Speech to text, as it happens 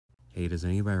Hey, does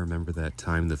anybody remember that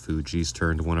time the Fugees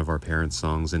turned one of our parents'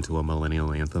 songs into a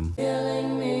millennial anthem?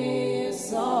 Killing me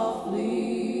softly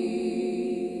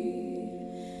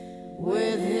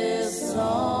with his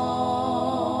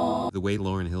song. The way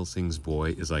Lauryn Hill sings Boy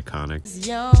is iconic.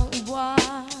 Young boy.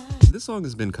 This song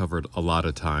has been covered a lot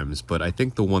of times, but I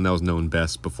think the one that was known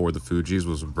best before the Fugees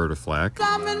was Roberta Flack.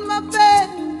 I'm in my bed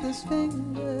with his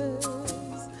fingers.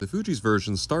 The Fugees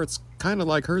version starts kind of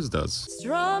like hers does.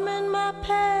 Strumming my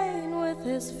pain with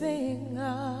his fingers.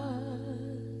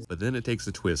 But then it takes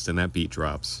a twist and that beat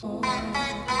drops.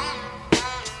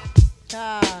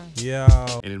 Yo.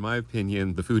 And in my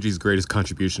opinion, the Fugees' greatest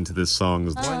contribution to this song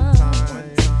is One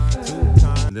time, 2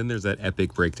 times. and then there's that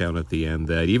epic breakdown at the end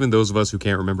that even those of us who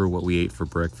can't remember what we ate for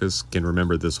breakfast can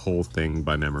remember this whole thing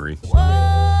by memory.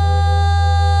 Whoa.